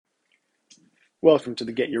Welcome to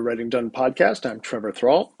the Get Your Writing Done podcast. I'm Trevor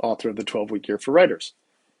Thrall, author of The 12-Week Year for Writers.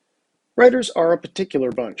 Writers are a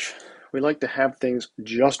particular bunch. We like to have things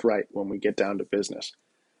just right when we get down to business.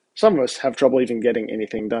 Some of us have trouble even getting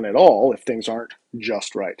anything done at all if things aren't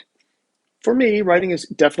just right. For me, writing is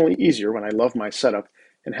definitely easier when I love my setup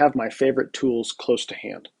and have my favorite tools close to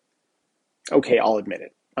hand. Okay, I'll admit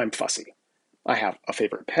it. I'm fussy. I have a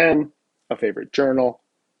favorite pen, a favorite journal,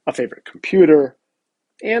 a favorite computer,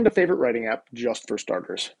 and a favorite writing app just for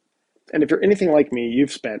starters. And if you're anything like me,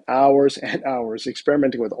 you've spent hours and hours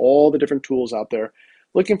experimenting with all the different tools out there,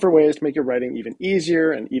 looking for ways to make your writing even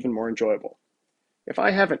easier and even more enjoyable. If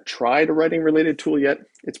I haven't tried a writing related tool yet,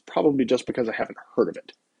 it's probably just because I haven't heard of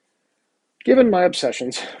it. Given my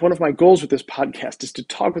obsessions, one of my goals with this podcast is to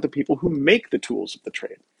talk with the people who make the tools of the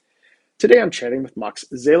trade. Today I'm chatting with Max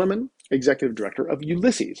Zaleman, Executive Director of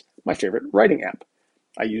Ulysses, my favorite writing app.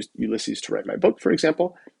 I used Ulysses to write my book, for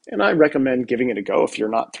example, and I recommend giving it a go if you're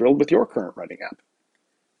not thrilled with your current writing app.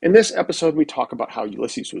 In this episode, we talk about how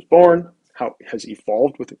Ulysses was born, how it has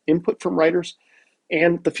evolved with input from writers,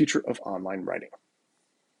 and the future of online writing.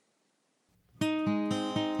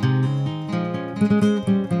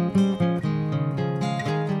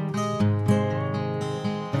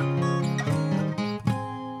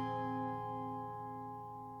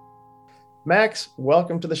 Max,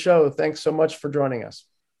 welcome to the show. Thanks so much for joining us.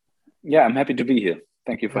 Yeah, I'm happy to be here.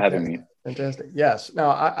 Thank you for having me. Fantastic. Yes. Now,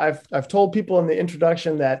 I've told people in the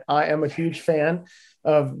introduction that I am a huge fan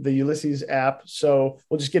of the Ulysses app, so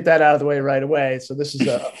we'll just get that out of the way right away. So this is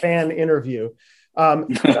a fan interview. I'm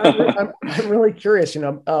really curious.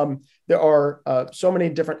 There are so many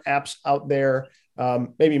different apps out there,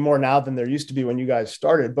 maybe more now than there used to be when you guys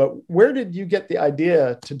started. But where did you get the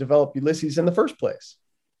idea to develop Ulysses in the first place?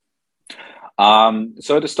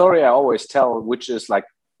 So the story I always tell, which is like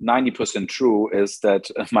 90% true, is that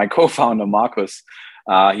my co-founder, Marcus,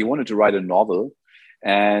 he wanted to write a novel,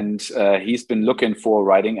 and he's been looking for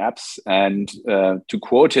writing apps. And to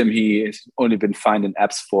quote him, he's only been finding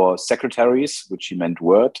apps for secretaries, which he meant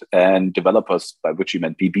Word, and developers, by which he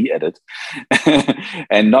meant BB Edit,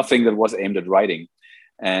 and nothing that was aimed at writing.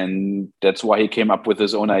 And that's why he came up with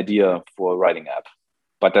his own idea for a writing app.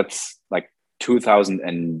 But that's like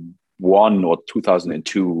 2001 or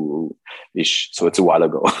 2002-ish, so it's a while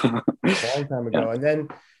ago. A long time ago. Yeah.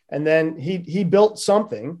 And then he built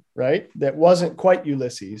something, right, that wasn't quite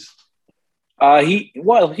Ulysses. He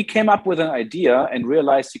came up with an idea and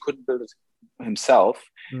realized he couldn't build it himself.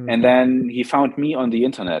 And then he found me on the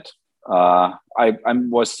internet. I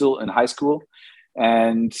was still in high school,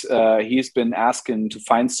 and he's been asking to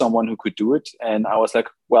find someone who could do it. And I was like,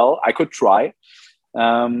 well, I could try.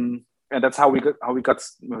 And that's how we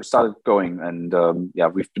started going. And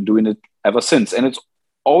we've been doing it ever since. And it's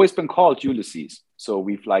always been called Ulysses. So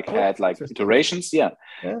we've had iterations. Yeah.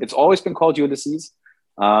 It's always been called Ulysses.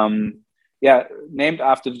 Named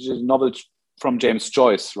after the novel from James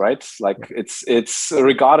Joyce, right? It's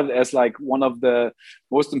regarded as like one of the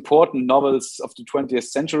most important novels of the 20th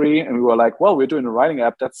century. And we were like, well, we're doing a writing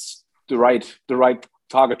app. That's the right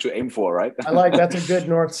target to aim for, right? That's a good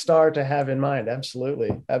North Star to have in mind.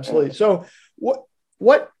 Absolutely. So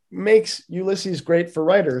what makes Ulysses great for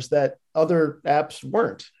writers that other apps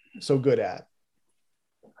weren't so good at?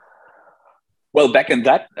 Well, back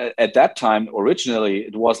at that time, originally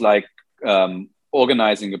it was like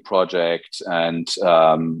organizing a project and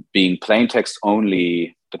being plain text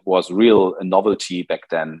only. That was a novelty back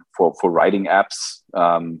then for writing apps,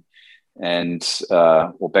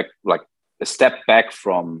 a step back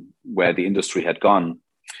from where the industry had gone.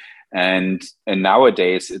 And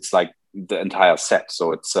nowadays it's like the entire set.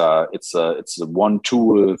 So it's a one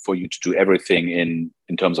tool for you to do everything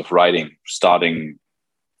in terms of writing, starting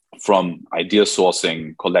from idea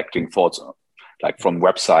sourcing, collecting thoughts like from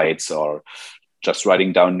websites, or just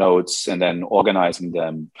writing down notes and then organizing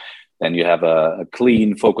them. Then you have a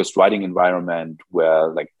clean, focused writing environment where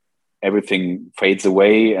like everything fades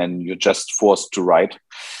away and you're just forced to write.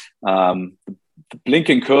 The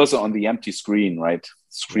blinking cursor on the empty screen, right?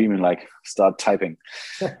 Screaming like start typing.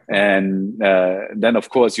 And then of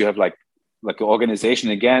course you have like an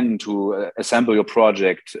organization again to assemble your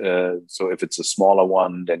project. So if it's a smaller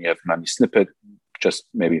one, then you have maybe snippet, just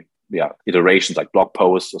maybe iterations like blog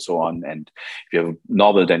posts or so on. And if you have a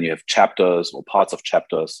novel, then you have chapters or parts of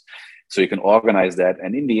chapters. So you can organize that,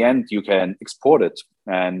 and in the end you can export it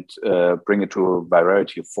and bring it to a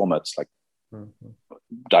variety of formats, like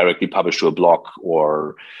directly publish to a blog,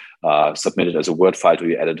 or submit it as a Word file to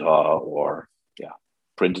your editor, or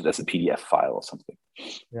print it as a PDF file or something.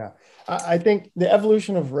 Yeah, I think the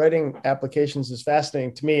evolution of writing applications is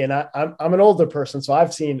fascinating to me, and I'm an older person, so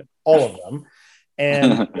I've seen all of them.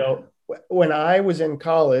 And when I was in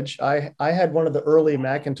college, I had one of the early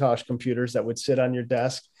Macintosh computers that would sit on your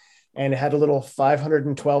desk, and it had a little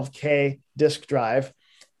 512K disk drive.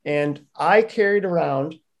 And I carried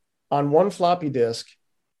around on one floppy disk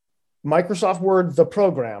Microsoft Word, the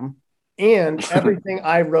program, and everything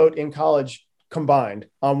I wrote in college combined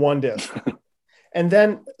on one disk. And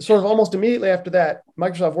then sort of almost immediately after that,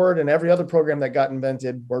 Microsoft Word and every other program that got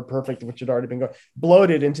invented, WordPerfect, which had already been going,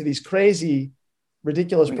 bloated into these crazy,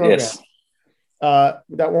 ridiculous programs that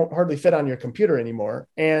won't hardly fit on your computer anymore.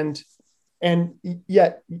 And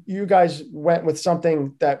yet you guys went with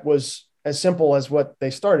something that was as simple as what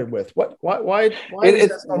they started with. Why is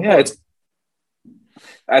that so important?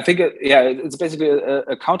 I think it's basically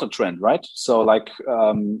a counter trend, right? So like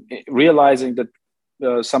realizing that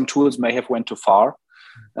some tools may have went too far,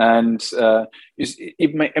 and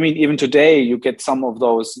even today you get some of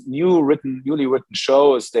those newly written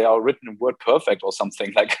shows. They are written in WordPerfect or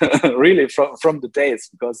something, like really from the days,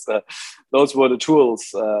 because those were the tools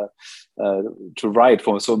to write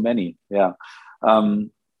for so many. Yeah.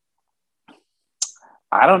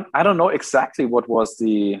 I don't know exactly what was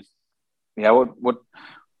the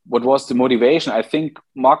what was the motivation. I think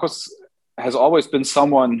Marcus has always been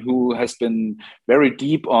someone who has been very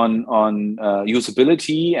deep on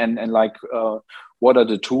usability and like what are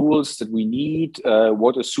the tools that we need,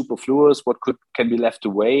 what is superfluous, what can be left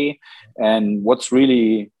away, and what's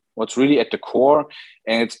really at the core.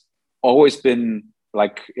 And it's always been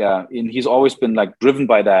like he's always been like driven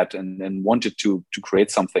by that and wanted to create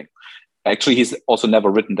something. Actually, he's also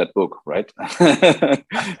never written that book, right?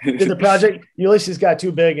 Did the project Ulysses got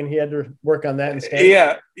too big and he had to work on that instead?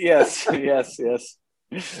 Yeah. Yes.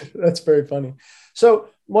 That's very funny. So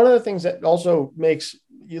one of the things that also makes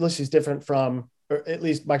Ulysses different from, or at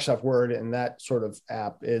least Microsoft Word and that sort of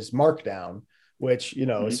app, is Markdown, which,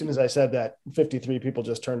 as soon as I said that, 53 people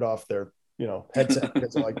just turned off their headset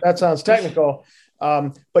because like, that sounds technical.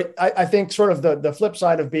 But I think sort of the flip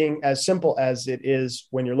side of being as simple as it is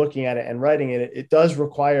when you're looking at it and writing it, it does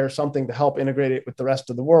require something to help integrate it with the rest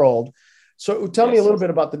of the world. So tell me a little bit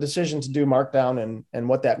about the decision to do Markdown and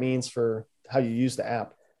what that means for how you use the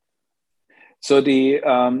app. So the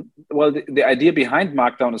idea behind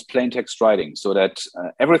Markdown is plain text writing, so that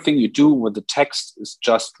everything you do with the text is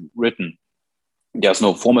just written. There's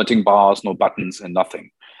no formatting bars, no buttons, and nothing.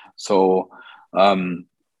 So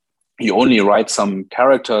you only write some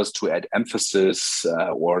characters to add emphasis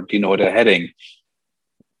or denote a heading.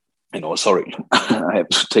 Sorry, I have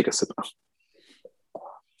to take a sip.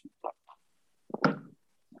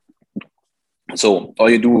 So all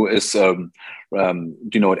you do is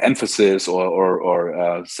denote emphasis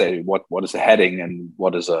or say what is a heading and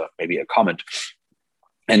what is maybe a comment.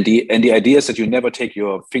 And the idea is that you never take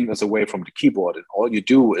your fingers away from the keyboard, and all you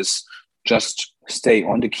do is just stay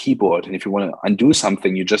on the keyboard. And if you want to undo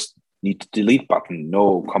something, you just need the delete button,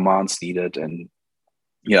 no commands needed. And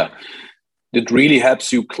it really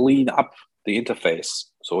helps you clean up the interface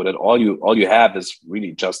so that all you have is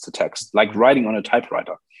really just the text, like writing on a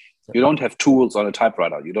typewriter. You don't have tools on a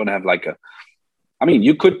typewriter. You don't have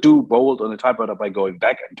you could do bold on a typewriter by going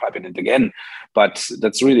back and typing it again, but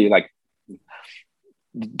that's really like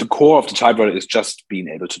the core of the typewriter is just being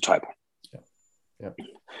able to type. Yeah.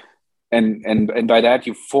 And by that,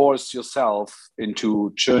 you force yourself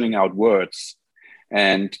into churning out words,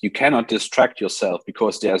 and you cannot distract yourself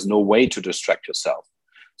because there's no way to distract yourself.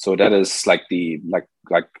 So that is like the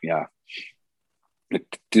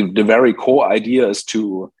very core idea is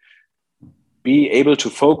to be able to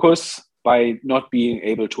focus by not being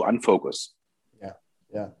able to unfocus.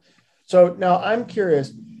 Yeah. So now I'm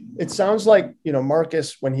curious. It sounds like,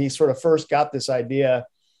 Marcus, when he sort of first got this idea,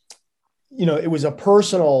 it was a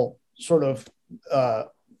personal sort of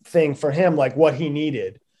thing for him, like what he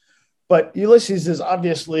needed. But Ulysses is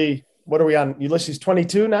obviously, what are we on? Ulysses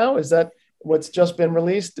 22 now? Is that what's just been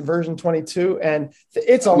released, version 22? And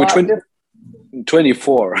it's a lot.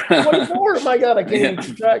 24. 24. My God, I can't even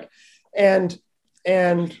keep track. And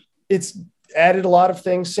it's added a lot of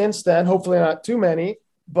things since then. Hopefully not too many.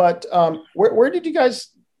 But where did you guys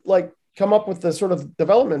come up with the sort of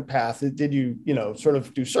development path? Did you, sort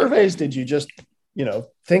of do surveys? Did you just,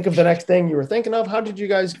 think of the next thing you were thinking of? How did you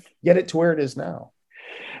guys get it to where it is now?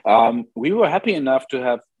 We were happy enough to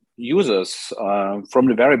have users from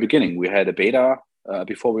the very beginning. We had a beta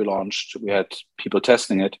before we launched. We had people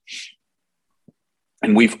testing it.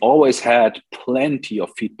 And we've always had plenty of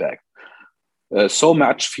feedback. So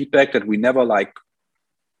much feedback that we never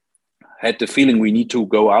had the feeling we need to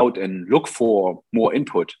go out and look for more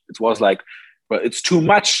input. It was like, well, it's too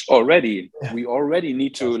much already. We already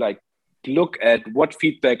need to look at what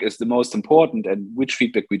feedback is the most important and which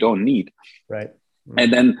feedback we don't need. Right.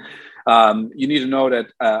 And then you need to know that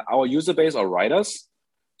our user base are writers.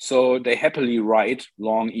 So they happily write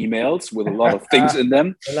long emails with a lot of things in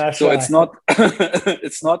them. So it's not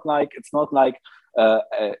it's not like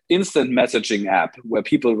instant messaging app where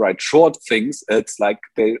people write short things. It's like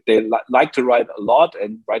they like to write a lot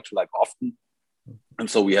and write to like often. And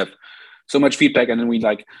so we have so much feedback, and then we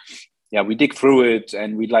dig through it,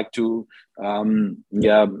 and we'd like to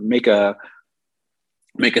make a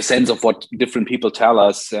sense of what different people tell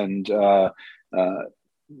us. And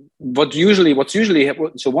what's usually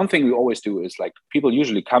so one thing we always do is like people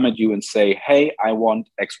usually come at you and say, hey, I want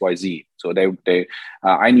XYZ. So they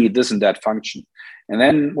I need this and that function. And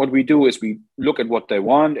then what we do is we look at what they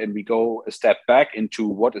want and we go a step back into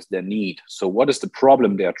what is their need. So what is the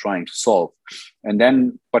problem they are trying to solve? And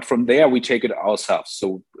then, but from there we take it ourselves.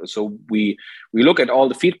 So we look at all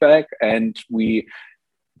the feedback and we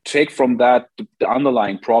take from that the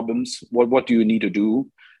underlying problems. What do you need to do?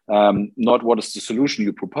 Not what is the solution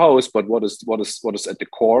you propose, but what is at the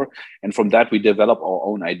core. And from that we develop our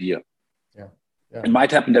own idea. Yeah. It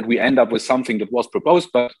might happen that we end up with something that was proposed,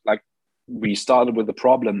 but like we started with the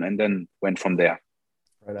problem and then went from there.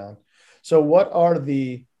 Right on. So what are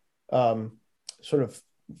the sort of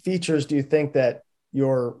features do you think that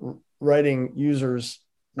your writing users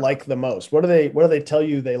like the most? What do they tell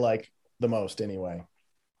you they like the most anyway?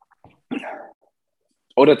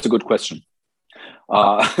 Oh, that's a good question.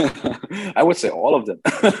 I would say all of them.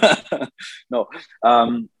 No,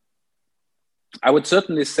 I would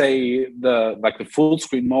certainly say the full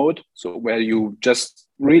screen mode. So where you just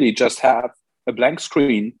have a blank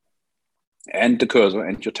screen and the cursor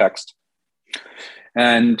and your text.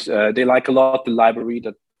 And they like a lot the library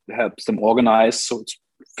that helps them organize. So it's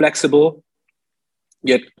flexible,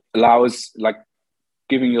 yet allows like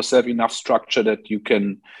giving yourself enough structure that you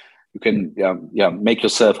can make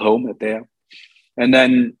yourself home there. And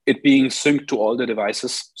then it being synced to all the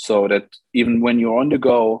devices so that even when you're on the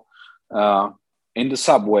go, in the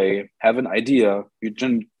subway, have an idea, you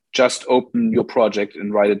can just open your project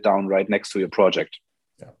and write it down right next to your project.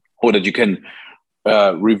 Yeah. Or that you can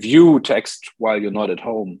review text while you're not at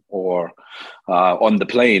home or on the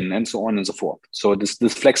plane and so on and so forth. So this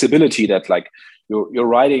flexibility that like your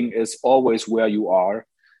writing is always where you are.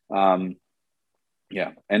 And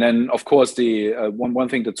then of course the one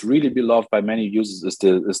thing that's really beloved by many users is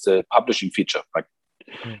the publishing feature, like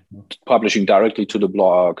publishing directly to the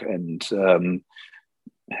blog and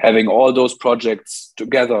having all those projects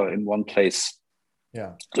together in one place.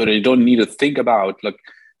 Yeah. So that you don't need to think about like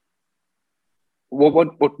what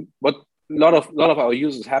a lot of our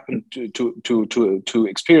users happen to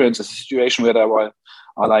experience a situation where they are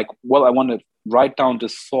like, well, I want to write down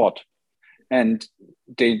this thought, and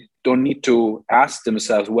they don't need to ask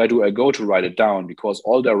themselves, where do I go to write it down? Because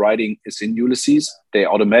all their writing is in Ulysses. They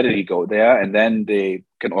automatically go there and then they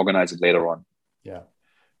can organize it later on. Yeah.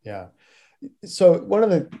 Yeah. So one of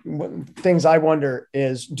the things I wonder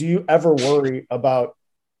is, do you ever worry about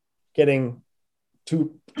putting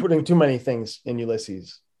too many things in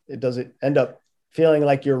Ulysses? Does it end up feeling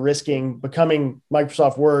like you're risking becoming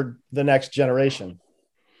Microsoft Word the next generation?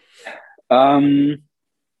 I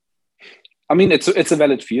mean, it's a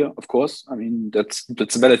valid fear, of course. I mean, that's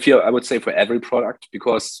a valid fear, I would say, for every product,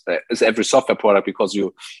 because it's every software product, because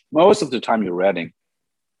most of the time you're writing.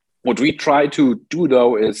 What we try to do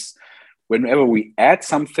though is whenever we add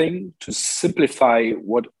something, to simplify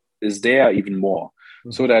what is there even more,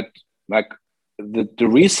 so that like the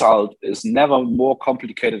result is never more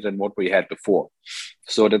complicated than what we had before.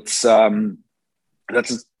 So that's a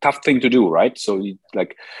tough thing to do, right? So you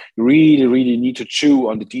really need to chew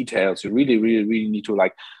on the details. You really need to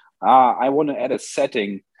I want to add a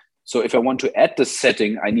setting. So if I want to add the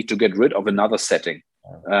setting, I need to get rid of another setting.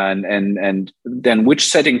 And then which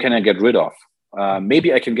setting can I get rid of?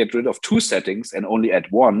 Maybe I can get rid of two settings and only add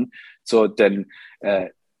one. So then I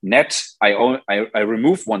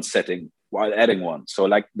remove one setting while adding one. So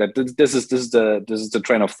like that, this is the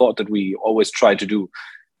train of thought that we always try to do.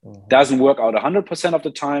 Doesn't work out 100% of the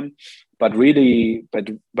time, but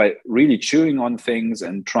by really chewing on things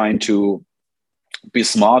and trying to be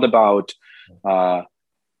smart about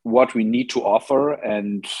what we need to offer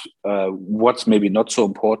and what's maybe not so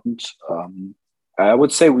important. I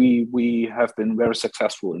would say we have been very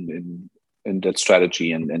successful in that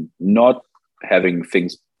strategy and not having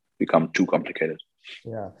things become too complicated.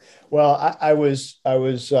 Yeah. Well, I was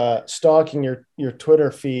stalking your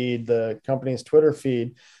Twitter feed, the company's Twitter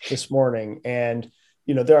feed this morning, and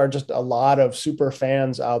there are just a lot of super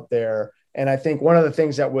fans out there, And I think one of the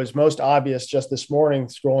things that was most obvious just this morning,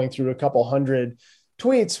 scrolling through a couple hundred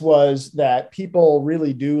tweets, was that people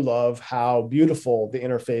really do love how beautiful the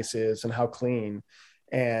interface is and how clean.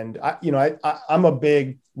 And I'm a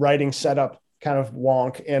big writing setup kind of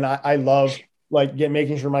wonk, and I love like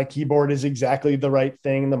making sure my keyboard is exactly the right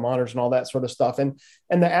thing, the monitors and all that sort of stuff. And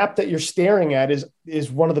the app that you're staring at is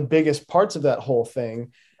one of the biggest parts of that whole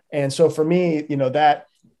thing. And so for me,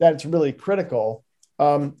 that's really critical.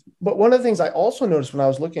 But one of the things I also noticed when I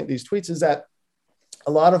was looking at these tweets is that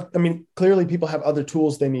clearly people have other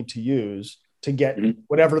tools they need to use to get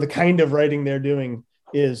whatever the kind of writing they're doing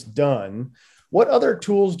is done. What other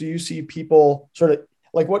tools do you see people sort of,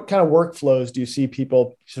 like what kind of workflows do you see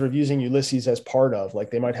people sort of using Ulysses as part of? Like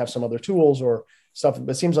they might have some other tools or stuff,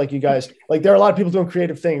 but it seems like you guys, like there are a lot of people doing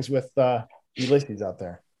creative things with Ulysses out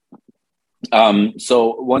there.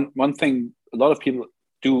 So one thing a lot of people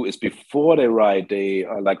do is before they write, they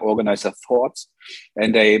like organize their thoughts,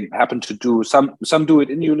 and they happen to do some do it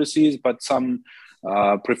in Ulysses, but some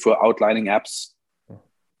prefer outlining apps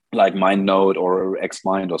like MindNote or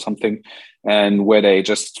XMind or something, and where they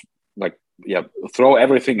just throw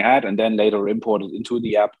everything at and then later import it into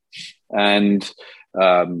the app. And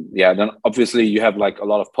then obviously you have like a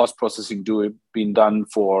lot of post-processing being done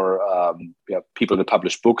for people that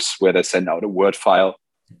publish books, where they send out a Word file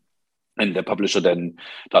and the publisher then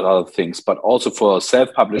does other things. But also for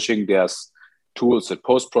self-publishing, there's tools that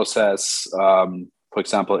post-process, for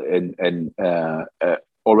example, in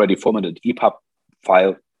already formatted EPUB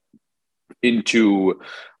file into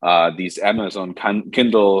these Amazon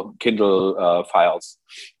Kindle files,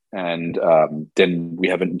 and then we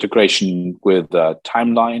have an integration with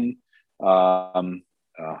Timeline.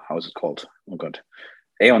 How is it called? Oh God,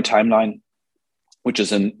 Aeon Timeline, which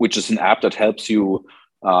is an app that helps you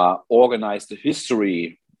organize the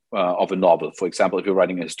history of a novel. For example, if you're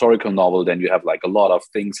writing a historical novel, then you have like a lot of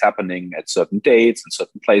things happening at certain dates and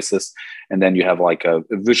certain places. And then you have like a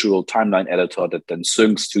visual timeline editor that then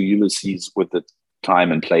syncs to Ulysses with the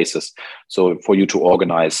time and places. So for you to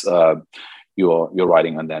organize your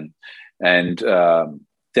writing on then. And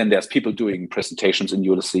then there's people doing presentations in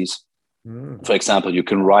Ulysses. For example, you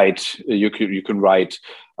can write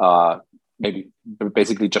maybe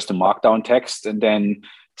basically just a markdown text and then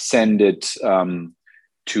send it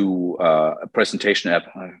to a presentation app.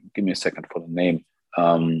 Give me a second for the name.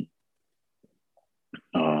 Damn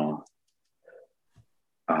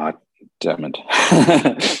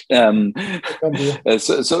it. But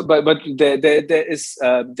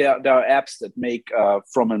there are apps that make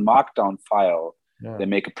from a markdown file, they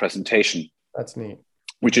make a presentation. That's neat.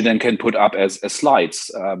 Which you then can put up as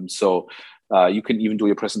slides. So you can even do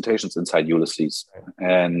your presentations inside Ulysses.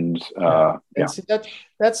 And see,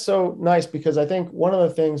 that's so nice, because I think one of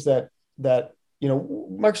the things that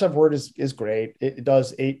Microsoft Word is great.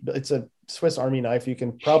 It's a Swiss Army knife. You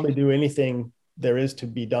can probably do anything there is to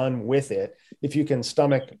be done with it if you can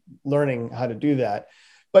stomach learning how to do that.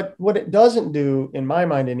 But what it doesn't do, in my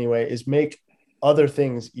mind anyway, is make other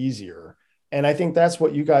things easier. And I think that's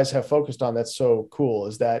what you guys have focused on. That's so cool,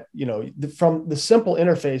 is that, from the simple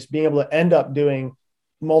interface, being able to end up doing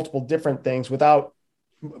multiple different things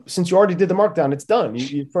since you already did the markdown, it's done.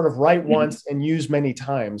 You sort of write once and use many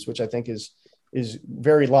times, which I think is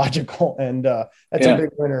very logical. And that's a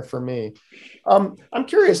big winner for me. I'm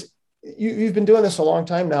curious, you've been doing this a long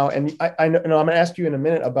time now, and I know I'm going to ask you in a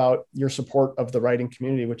minute about your support of the writing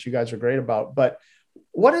community, which you guys are great about. But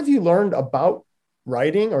what have you learned about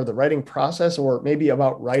writing or the writing process, or maybe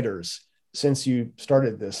about writers, since you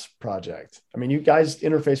started this project? I mean, you guys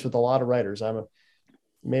interface with a lot of writers. You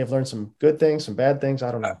may have learned some good things, some bad things.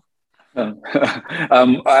 I don't know.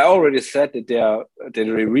 I already said that they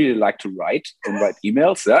really like to write and write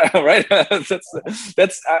emails. Right?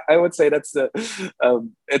 that's I would say that's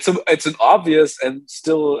it's an obvious and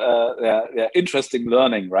still interesting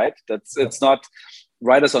learning, right? It's not.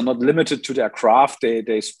 Writers are not limited to their craft.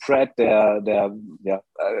 They spread their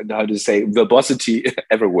how do you say, verbosity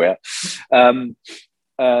everywhere. And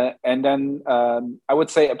then I would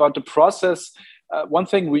say about the process, one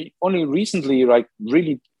thing we only recently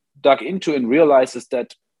really dug into and realized is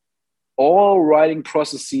that all writing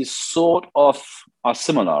processes sort of are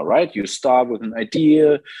similar, right? You start with an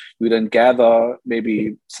idea, you then gather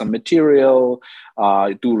maybe some material,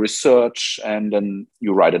 do research, and then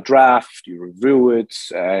you write a draft, you review it,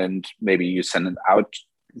 and maybe you send it out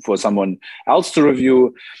for someone else to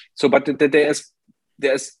review. So, but there's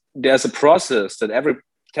a process that every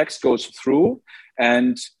text goes through,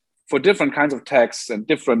 and for different kinds of texts and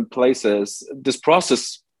different places, this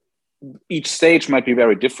process, each stage might be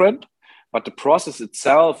very different. but the process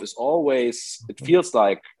itself is always, it feels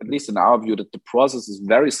like, at least in our view, that the process is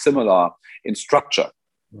very similar in structure.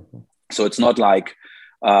 Mm-hmm. So it's not like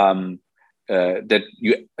that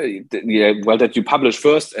you publish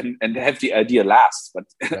first and have the idea last, but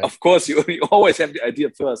right. Of course you always have the idea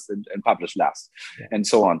first and publish last, and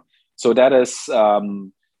so on. So that is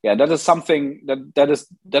that is something that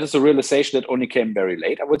is a realization that only came very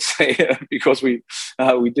late, I would say, because we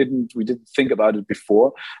didn't think about it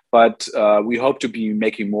before, but we hope to be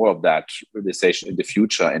making more of that realization in the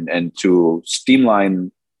future and to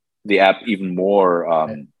streamline the app even more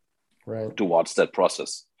right. towards that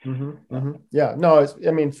process. Mm-hmm, mm-hmm. Yeah, no,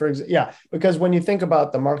 because when you think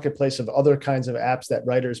about the marketplace of other kinds of apps that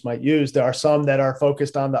writers might use, there are some that are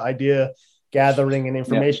focused on the idea gathering and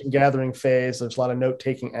information gathering phase. There's a lot of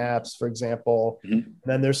note-taking apps, for example. Mm-hmm. And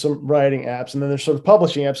then there's some writing apps, and then there's sort of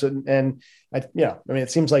publishing apps.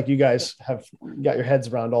 It seems like you guys have got your heads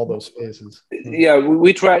around all those phases. Yeah,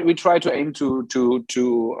 we try to aim to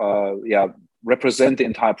represent the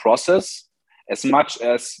entire process as much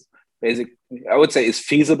as I would say is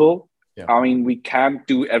feasible. Yeah. I mean, we can't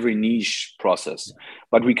do every niche process,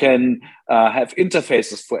 but we can have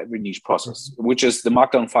interfaces for every niche process, which is the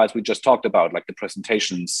Markdown files we just talked about, like the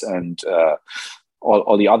presentations and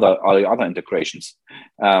all the other integrations.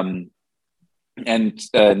 But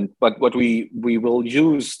what we will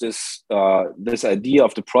use this idea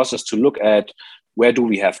of the process to look at where do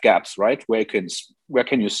we have gaps, right? Where can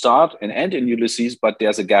you start and end in Ulysses, but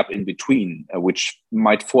there's a gap in between, which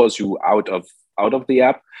might force you out of the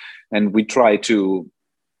app. And we try to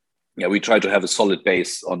have a solid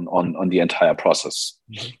base on the entire process.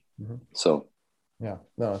 Mm-hmm. So, yeah,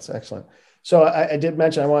 no, it's excellent. So I did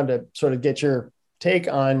mention I wanted to sort of get your take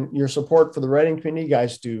on your support for the writing community. You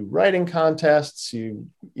guys do writing contests, you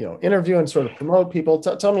interview and sort of promote people.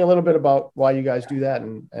 Tell me a little bit about why you guys do that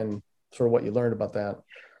and sort of what you learned about that.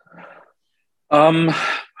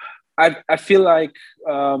 I feel like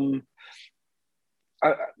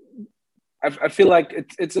I feel like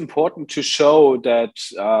it's important to show that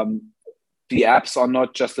the apps are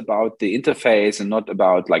not just about the interface and not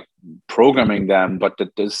about like programming them, but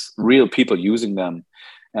that there's real people using them,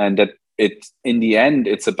 and that in the end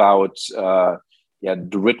it's about the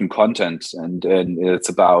written content and it's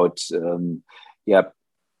about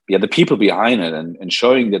the people behind it and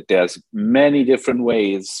showing that there's many different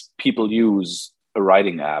ways people use a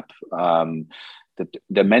writing app, that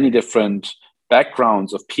there are many different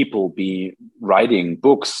backgrounds of people be writing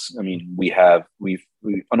books. I mean, we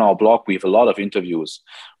on our blog, we have a lot of interviews.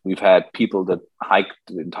 We've had people that hiked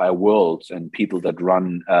the entire world and people that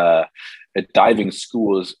run diving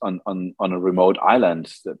schools on a remote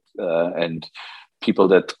island and people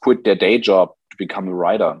that quit their day job to become a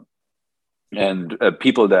writer. And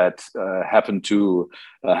people that happen to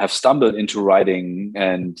have stumbled into writing,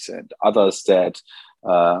 and others that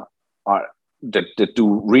that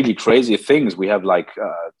do really crazy things. We have like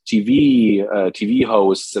TV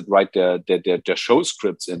hosts that write their show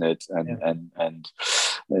scripts in it, and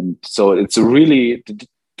so it's a really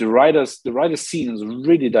the writer scene is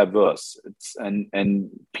really diverse.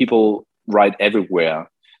 And people write everywhere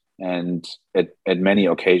and at many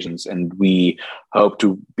occasions, and we hope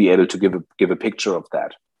to be able to give a picture of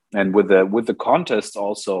that. And with the contest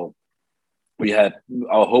also,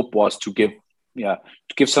 our hope was to give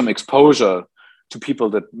some exposure to people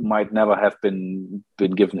that might never have been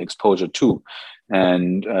given exposure to,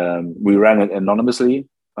 and we ran it anonymously.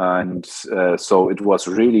 And so it was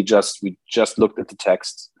really we just looked at the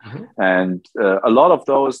text, mm-hmm. and a lot of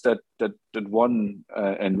those that won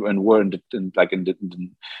and were in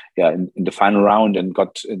the final round and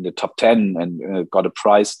got in the top 10 and got a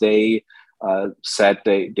prize. They said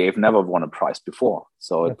they've never won a prize before.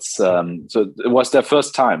 So it's so it was their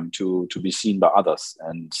first time to be seen by others,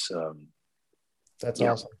 and that's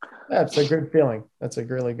awesome. That's a good feeling. That's a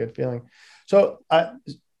really good feeling. So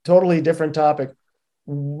totally different topic.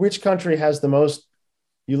 Which country has the most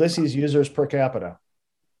Ulysses users per capita?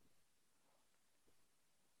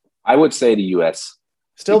 I would say the US.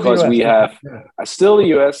 Still because the US. We have still the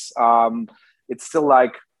US. It's still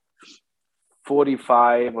like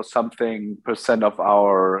 45 or something % of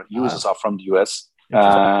our users are from the US.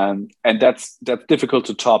 And that's difficult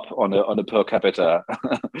to top on a per capita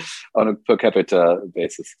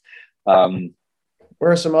basis.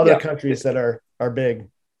 Where are some other countries that are big?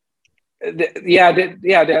 There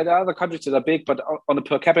are other countries that are big, but on a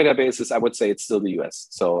per capita basis, I would say it's still the US.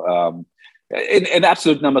 So in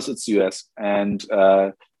absolute numbers, it's the US, and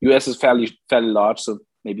US is fairly large. So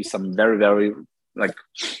maybe some very, very, like,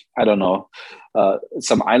 I don't know,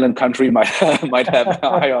 some island country might might have a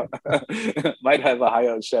higher might have a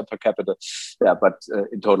higher share per capita. Yeah, but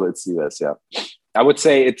in total, it's the US. Yeah, I would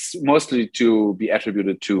say it's mostly to be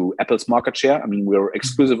attributed to Apple's market share. I mean, we're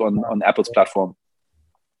exclusive on Apple's platform,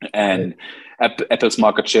 and Apple's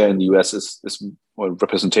market share in the US is well,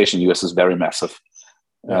 representation in the US is very massive,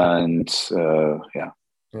 and yeah.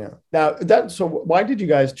 Yeah. Now so why did you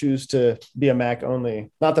guys choose to be a Mac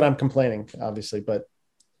only? Not that I'm complaining, obviously, but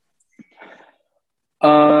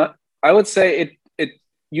I would say it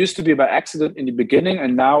used to be by accident in the beginning,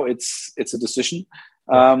 and now it's a decision.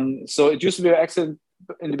 So it used to be by accident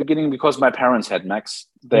in the beginning because my parents had Macs.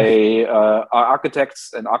 They are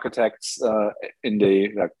architects in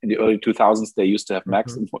the early 2000s. They used to have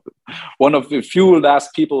Macs. One of the few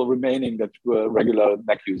last people remaining that were regular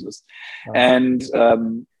Mac users. And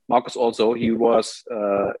Marcus also, he was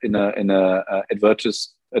in a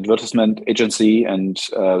advertisement agency, and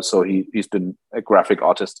so he's been a graphic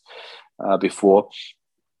artist before.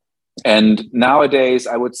 And nowadays,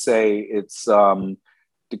 I would say it's the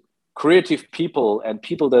creative people and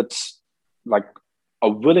people that like are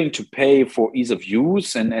willing to pay for ease of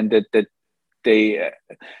use and that they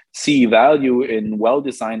see value in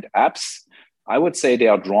well-designed apps. I would say they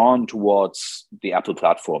are drawn towards the Apple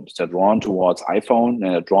platforms. They're drawn towards iPhone and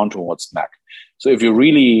they're drawn towards Mac. So if you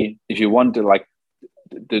want to like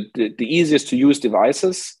the easiest to use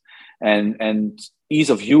devices and ease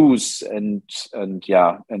of use and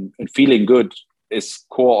feeling good is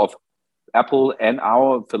core of Apple and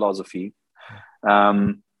our philosophy.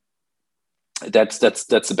 That's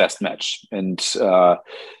the best match. And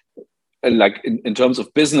like in terms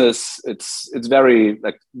of business, it's very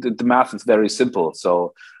like the math is very simple.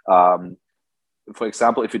 So for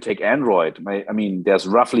example, if you take Android, I mean, there's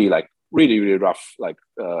roughly like really, really rough like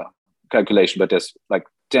calculation, but there's like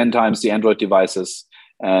 10 times the Android devices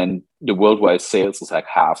and the worldwide sales is like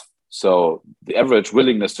half. So the average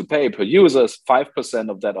willingness to pay per user is 5%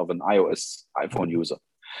 of that of an iOS iPhone user.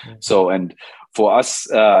 So, and for us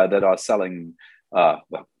that are selling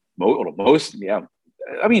most, yeah,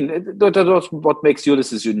 I mean, that's what makes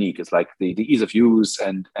Ulysses unique. It's like the ease of use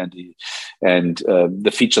and the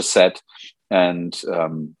feature set, and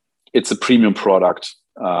it's a premium product.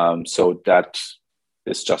 So that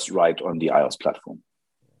is just right on the iOS platform.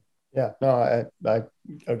 Yeah, no, I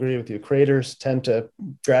agree with you. Creators tend to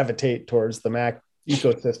gravitate towards the Mac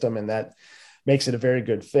ecosystem, and that makes it a very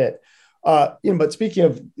good fit. But speaking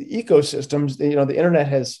of ecosystems, the internet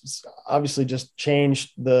has obviously just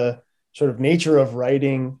changed the sort of nature of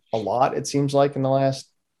writing a lot. It seems like in the last,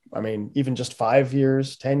 I mean, even just 5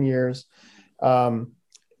 years, 10 years. Do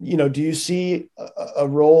you see a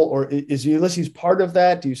role, or is Ulysses part of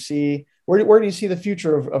that? Do you see where do you see the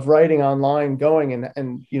future of writing online going?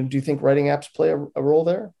 And do you think writing apps play a role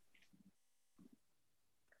there?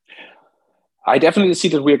 I definitely see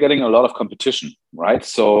that we're getting a lot of competition, right?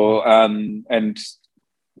 So, and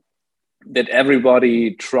that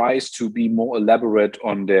everybody tries to be more elaborate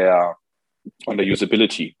on their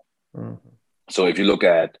usability. Mm-hmm. So if you look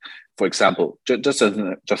at, for example, just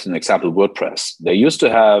an example, WordPress, they used to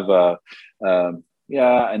have a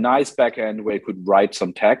nice backend where you could write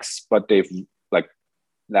some text, but they've like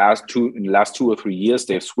in the last 2 or 3 years,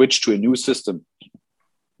 they've switched to a new system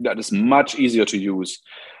that is much easier to use.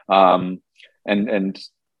 But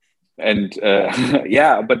it's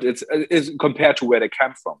compared to where they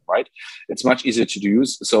came from, right? It's much easier to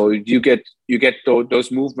use. So you get those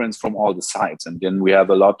movements from all the sides, and then we have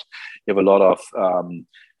a lot of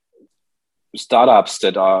startups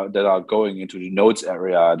that are going into the notes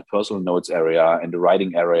area, the personal notes area, and the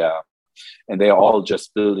writing area, and they are all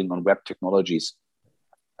just building on web technologies.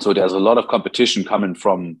 So there's a lot of competition coming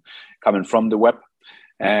from the web,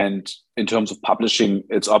 and in terms of publishing,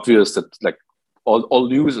 it's obvious that like all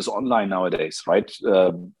news is online nowadays, right?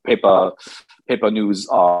 Paper news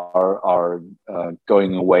are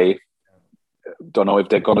going away. Don't know if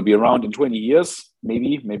they're going to be around in 20 years.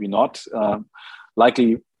 Maybe not.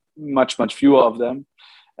 Likely much fewer of them.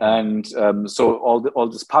 And so all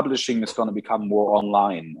this publishing is going to become more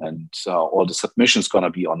online, and all the submissions going to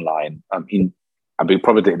be online. I mean, they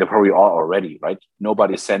probably are already, right?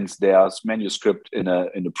 Nobody sends their manuscript in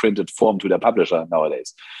a printed form to their publisher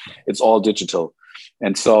nowadays. It's all digital,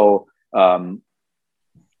 and so and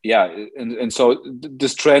so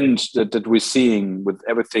this trend that we're seeing with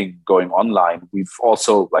everything going online, we've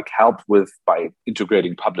also like helped with by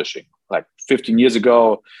integrating publishing. Like 15 years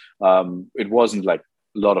ago, it wasn't like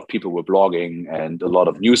a lot of people were blogging and a lot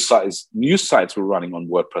of news sites were running on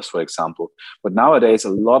WordPress, for example. But nowadays, a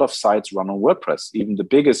lot of sites run on WordPress. Even the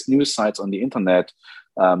biggest news sites on the internet,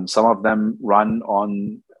 some of them run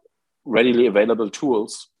on readily available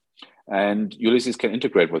tools, and Ulysses can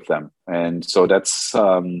integrate with them. And so that's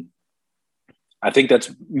I think that's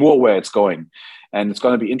more where it's going. And it's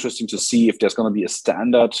going to be interesting to see if there's going to be a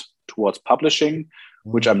standard towards publishing,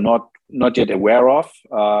 which I'm not yet aware of.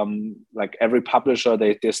 Like every publisher,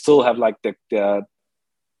 they still have like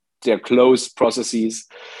their closed processes,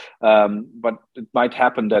 but it might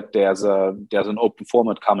happen that there's an open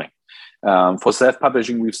format coming. For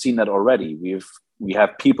self-publishing, we've seen that already. We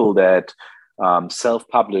have people that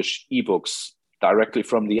self-publish ebooks directly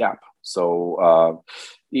from the app. So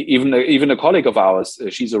even a colleague of ours,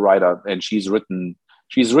 she's a writer, and she's written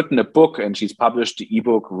a book, and she's published the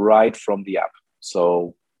ebook right from the app.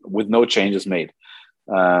 So with no changes made.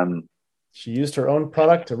 She used her own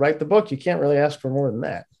product to write the book. You can't really ask for more than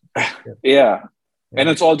that. Yeah. And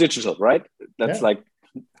it's all digital, right? That's like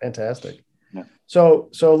fantastic. Yeah. So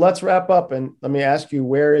let's wrap up, and let me ask you,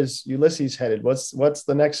 where is Ulysses headed? What's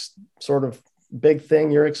the next sort of big thing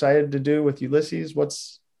you're excited to do with Ulysses?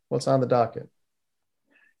 What's on the docket?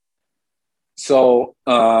 So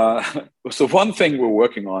one thing we're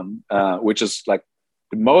working on, which is like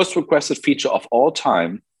the most requested feature of all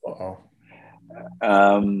time,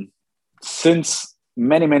 since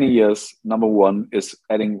many years, number one is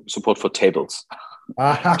adding support for tables.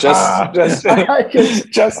 just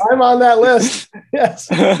I'm on that list. Yes.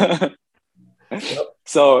 Yep.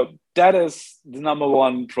 So that is the number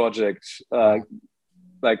one project,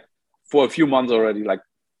 like for a few months already,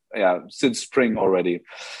 since spring already.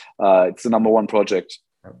 It's the number one project.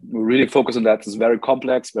 We really focus on that. It's very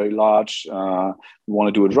complex, very large. We want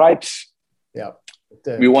to do it right. Yeah.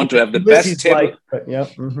 We want to have the best table.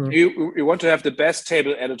 Mm-hmm. We want to have the best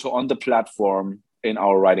table editor on the platform in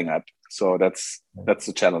our writing app. So that's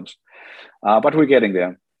the challenge. But we're getting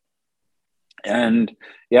there. And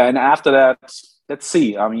after that, let's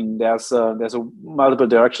see. I mean, there's multiple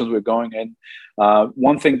directions we're going in.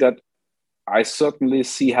 One thing that I certainly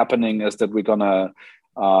see happening is that we're gonna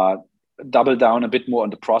double down a bit more on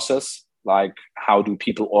the process, like how do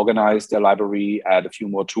people organize their library, add a few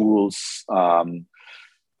more tools,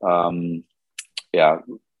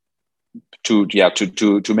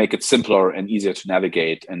 to make it simpler and easier to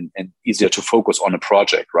navigate and easier to focus on a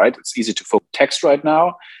project, right? It's easy to focus text right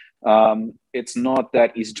now. It's not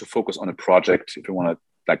that easy to focus on a project if you want to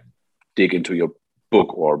like dig into your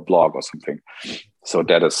book or blog or something. So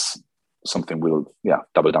that is something we'll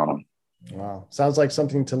double down on. Wow. Sounds like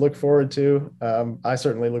something to look forward to. I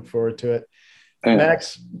certainly look forward to it. Yeah.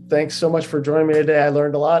 Max, thanks so much for joining me today. I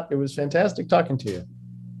learned a lot. It was fantastic talking to you.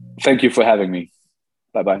 Thank you for having me.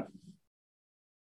 Bye-bye.